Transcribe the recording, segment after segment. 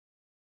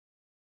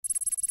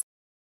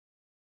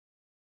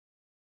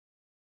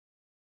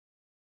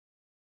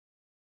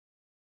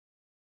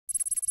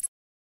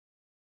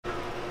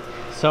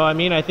So, I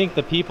mean, I think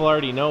the people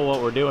already know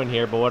what we're doing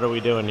here, but what are we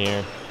doing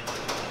here?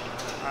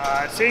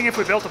 Seeing if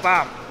we built a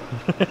bomb.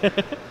 In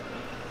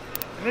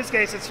this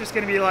case, it's just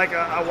going to be like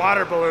a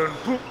water balloon,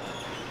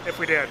 if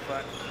we did,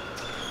 but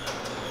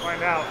we'll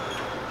find out.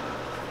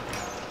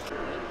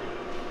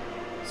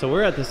 So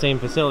we're at the same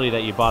facility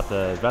that you bought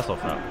the vessel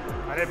from.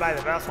 I didn't buy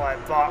the vessel, I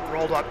bought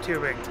rolled up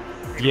tubing.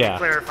 Yeah.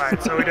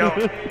 Clarified, so we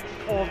don't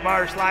hold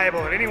Marsh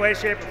liable in any way,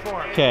 shape, or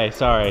form. Okay,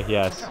 sorry,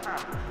 yes.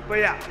 But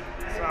yeah,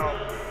 so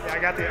yeah,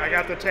 I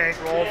got the tank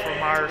rolled from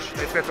Marsh.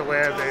 They fit the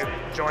lid, they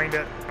joined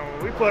it.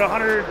 We put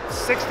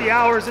 160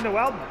 hours into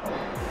welding it.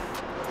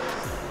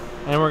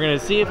 And we're gonna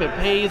see if it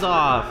pays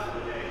off.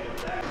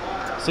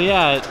 So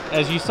yeah,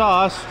 as you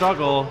saw us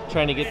struggle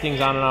trying to get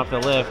things on and off the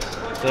lift,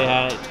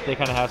 they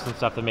kind of have some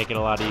stuff to make it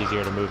a lot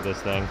easier to move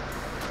this thing.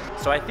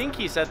 So I think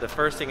he said the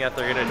first thing that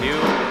they're gonna do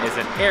is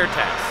an air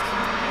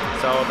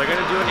test. So they're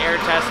gonna do an air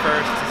test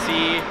first to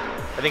see,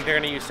 I think they're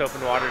gonna use soap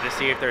and water to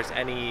see if there's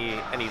any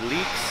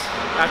leaks.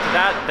 After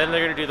that, then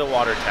they're gonna do the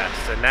water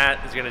test. And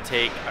that is gonna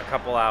take a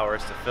couple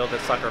hours to fill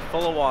this sucker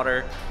full of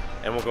water,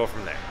 and we'll go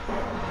from there.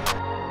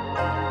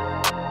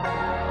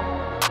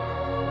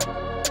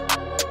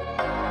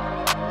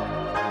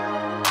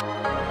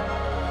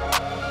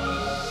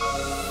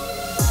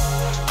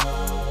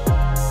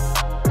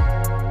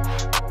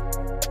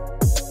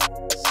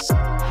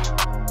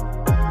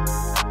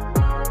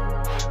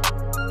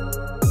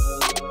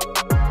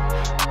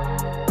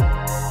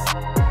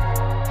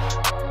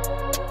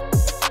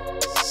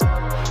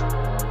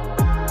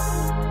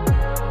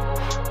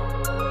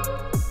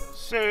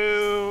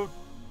 So,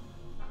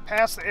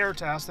 passed the air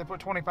test. They put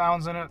 20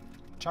 pounds in it,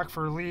 check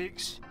for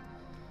leaks.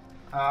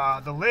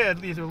 The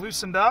lid either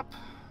loosened up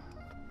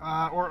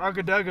or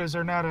Ugga Duggas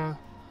are not a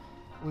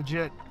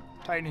legit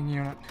tightening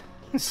unit,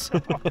 so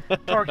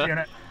torque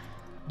unit.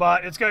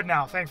 But it's good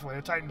now, thankfully.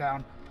 It tightened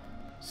down.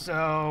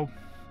 So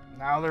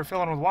now they're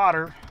filling with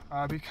water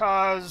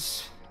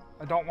because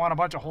I don't want a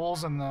bunch of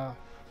holes in the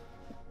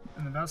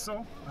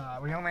vessel.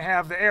 We only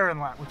have the air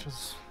inlet, which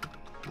is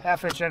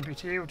 1/2 inch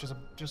NPT, which is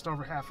just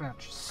over 1/2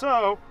 inch.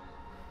 So,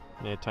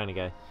 yeah, tiny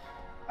guy.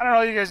 I don't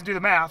know if you guys can do the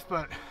math,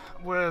 but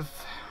with,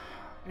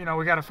 you know,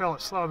 we got to fill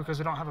it slow because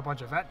we don't have a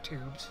bunch of vent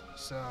tubes.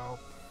 So,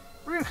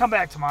 we're going to come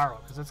back tomorrow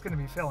because it's going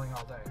to be filling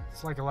all day.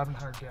 It's like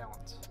 1,100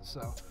 gallons.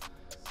 So,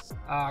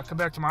 come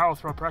back tomorrow, we'll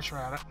throw pressure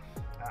at it.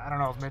 I don't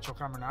know if Mitch will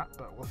come or not,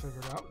 but we'll figure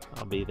it out.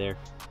 I'll be there.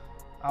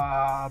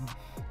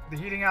 The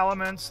heating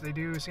elements, they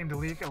do seem to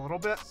leak a little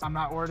bit. I'm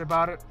not worried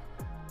about it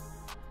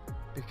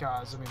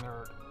because, I mean,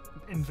 they're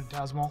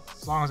infinitesimal.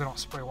 As long as I don't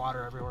spray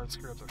water everywhere and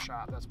screw up the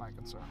shot, that's my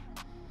concern.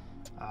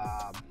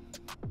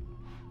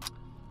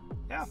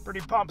 Yeah,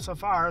 pretty pumped so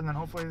far, and then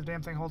hopefully the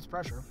damn thing holds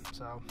pressure.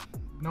 So,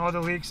 no other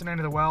leaks in any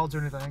of the welds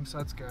or anything, so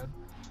that's good.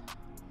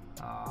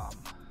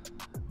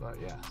 But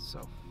yeah,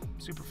 so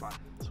super fun.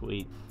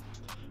 Sweet.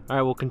 All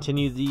right, we'll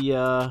continue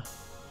the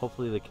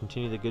hopefully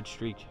continue the good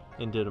streak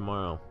into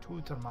tomorrow. To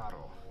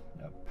tomorrow.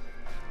 Yep.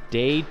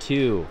 Day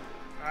 2.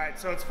 All right,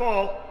 so it's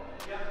full,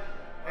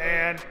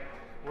 and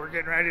we're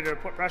getting ready to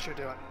put pressure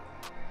to it.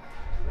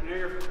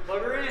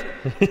 Plug her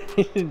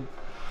in.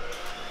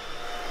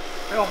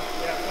 Film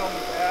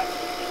with that.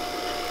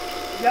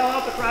 Yell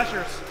out the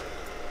pressures.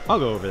 I'll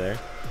go over there.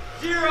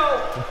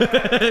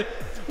 0.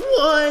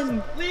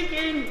 1.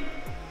 Leaking.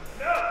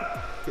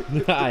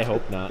 No. I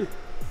hope not.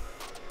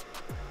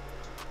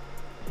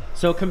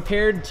 So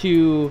compared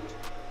to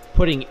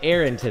putting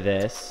air into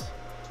this,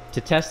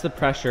 to test the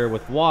pressure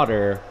with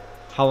water,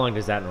 how long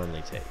does that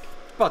normally take?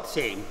 About the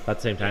same. About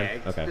the same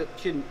time? Yeah, okay.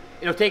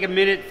 It'll take a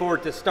minute for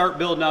it to start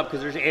building up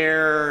because there's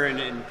air,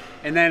 and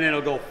then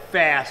it'll go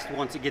fast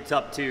once it gets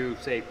up to,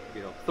 say,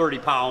 30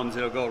 pounds.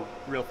 It'll go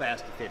real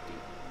fast to 50.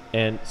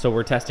 And so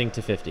we're testing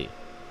to 50?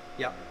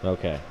 Yep.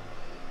 Okay.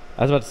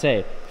 I was about to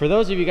say, for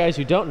those of you guys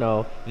who don't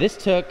know, this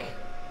took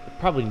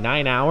probably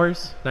 9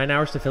 hours. 9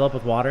 hours to fill up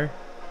with water?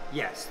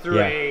 Yes, through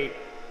a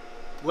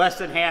less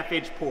than 1/2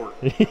 inch port.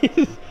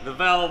 The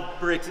valve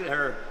breaks it,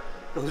 or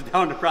goes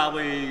down to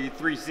probably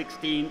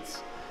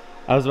 3/16.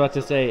 I was about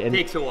to say, it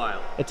takes a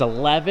while. It's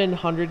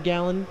 1,100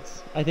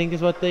 gallons, I think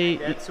is what they.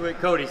 That's what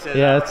Cody said.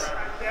 Yeah,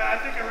 I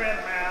think I ran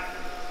the math.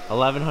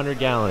 1,100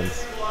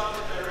 gallons.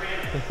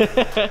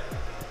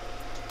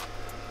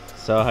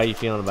 So how you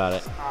feeling about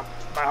it?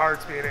 My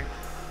heart's beating.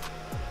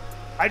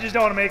 I just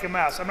don't want to make a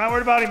mess. I'm not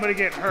worried about anybody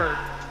getting hurt.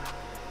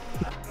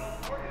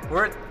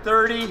 We're at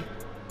 30,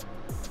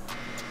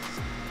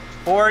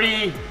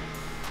 40,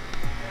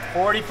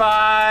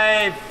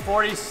 45,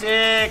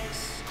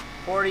 46,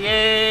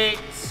 48,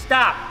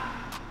 stop.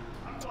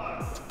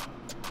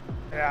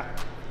 Yeah.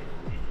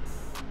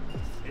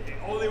 If it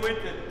only went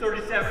to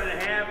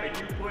 37.5 and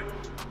you put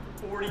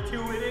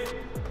 42 in it,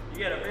 you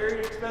got a very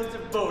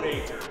expensive boat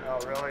anchor. Oh,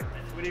 really?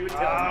 That's what he would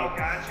tell me. Oh,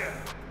 gotcha.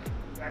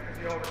 That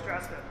because you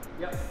overstressed it.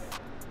 Yep.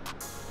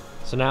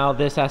 So now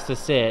this has to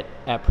sit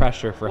at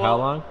pressure for how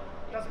long?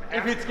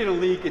 If it's gonna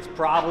leak, it's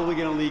probably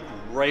gonna leak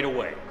right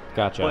away.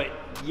 Gotcha. But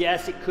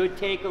yes, it could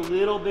take a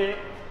little bit.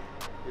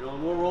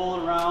 We're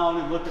rolling around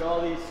and look at all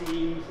these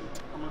seams.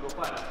 I'm gonna go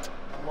find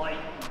a light.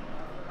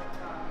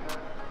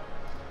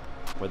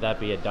 Would that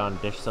be a Dawn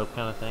dish soap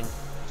kind of thing?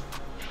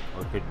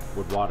 Or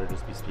would water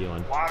just be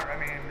spewing? Water, I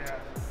mean,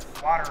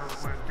 water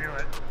would do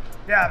it.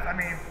 Yeah, I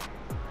mean,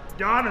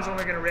 Dawn is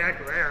only going to react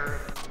with air.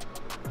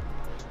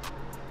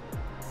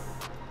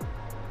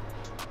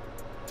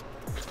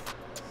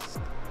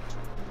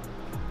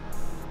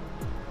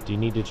 Do you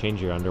need to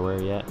change your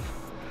underwear yet?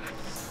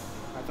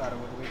 I thought it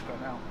would leak by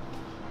now.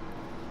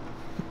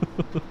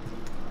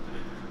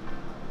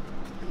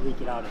 Leak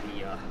it out of the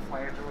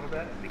Flange a little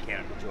bit.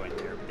 mechanical joint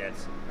there, but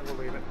that's, We'll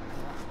leave it.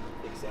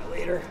 fix that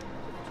later.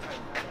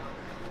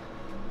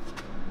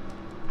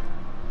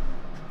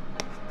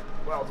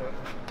 Well done.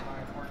 My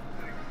important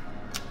thing.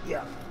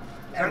 Yeah.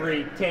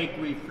 Every tank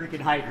we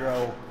freaking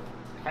hydro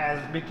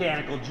has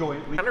mechanical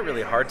joint. It's kind of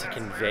really hard to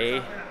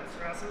convey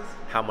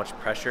how much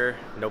pressure,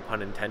 no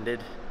pun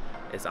intended,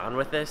 is on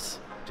with this,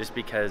 just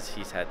because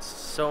he's had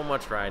so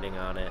much riding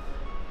on it.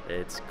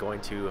 It's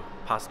going to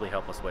possibly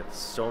help us with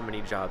so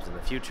many jobs in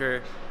the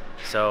future.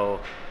 So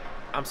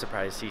I'm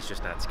surprised he's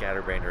just not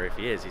scatterbrained, or if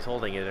he is, he's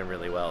holding it in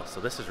really well. So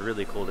this is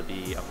really cool to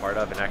be a part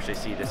of and actually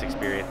see this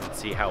experience and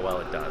see how well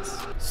it does.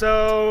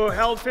 So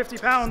held 50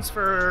 pounds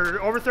for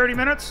over 30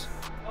 minutes.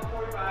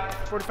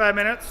 45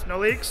 minutes, no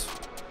leaks.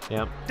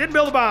 Yep. Didn't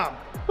build a bomb.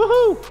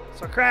 Woohoo!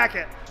 So crack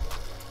it.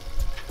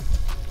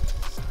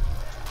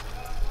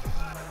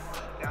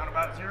 Down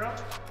about 0.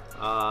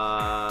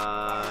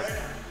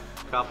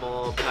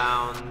 Couple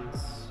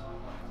pounds.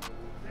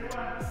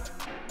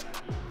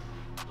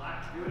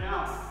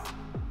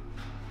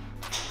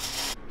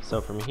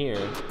 So from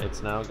here,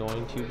 it's now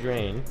going to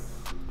drain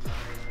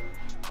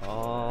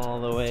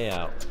all the way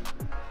out.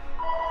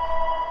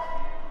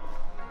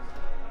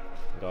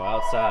 Go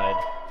outside.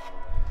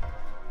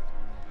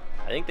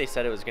 I think they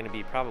said it was going to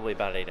be probably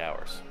about 8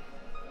 hours,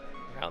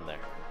 around there.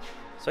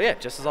 So yeah,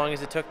 just as long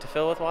as it took to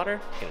fill with water,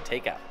 it's going to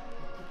take out.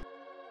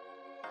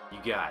 You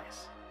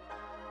guys,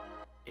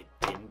 it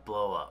didn't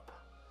blow up.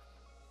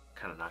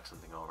 Kind of knocked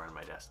something over on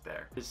my desk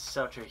there. It's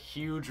such a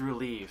huge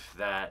relief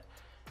that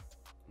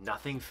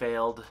nothing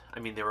failed. I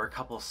mean, there were a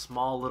couple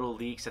small little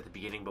leaks at the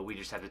beginning, but we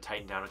just had to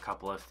tighten down a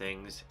couple of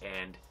things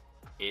and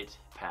it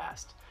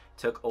passed.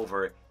 Took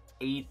over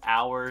 8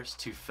 hours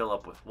to fill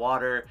up with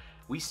water.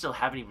 We still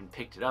haven't even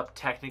picked it up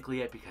technically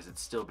yet because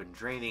it's still been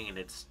draining, and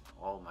it's,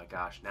 oh my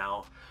gosh,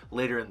 now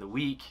later in the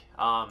week.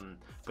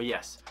 But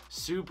yes,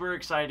 super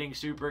exciting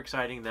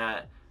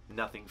that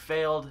nothing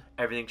failed.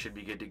 Everything should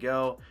be good to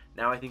go.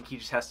 Now I think he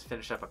just has to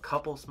finish up a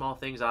couple small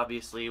things,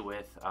 obviously,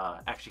 with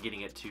actually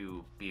getting it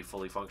to be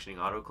fully functioning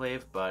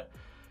autoclave, but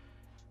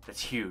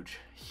that's huge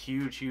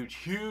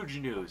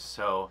news.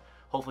 So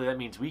hopefully that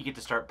means we get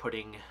to start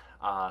putting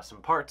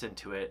some parts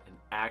into it and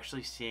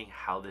actually seeing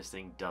how this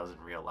thing does in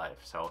real life.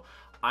 So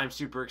I'm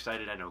super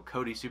excited. I know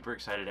Cody's super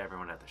excited.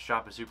 Everyone at the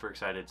shop is super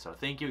excited. So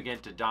thank you again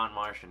to Don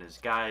Marsh and his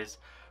guys,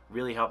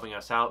 really helping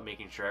us out,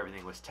 making sure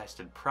everything was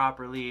tested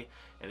properly.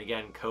 And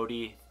again,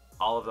 Cody,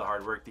 all of the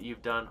hard work that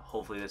you've done,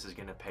 hopefully this is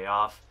going to pay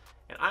off.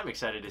 And I'm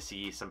excited to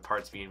see some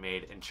parts being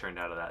made and churned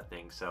out of that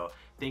thing. So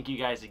thank you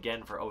guys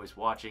again for always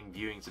watching,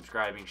 viewing,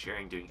 subscribing,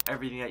 sharing, doing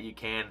everything that you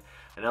can.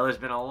 I know there's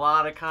been a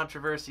lot of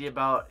controversy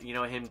about, you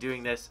know, him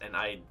doing this, and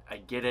I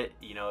get it.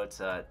 You know,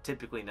 it's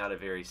typically not a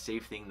very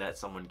safe thing that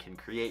someone can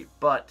create,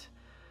 but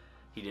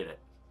he did it.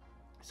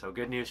 So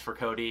good news for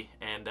Cody,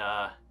 and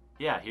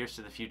yeah, here's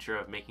to the future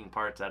of making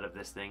parts out of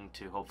this thing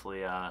to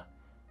hopefully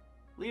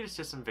lead us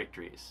to some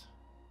victories.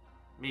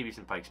 Maybe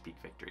some Pikes Peak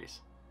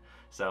victories.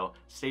 So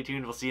stay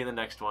tuned. We'll see you in the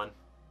next one.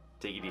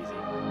 Take it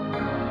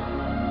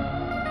easy.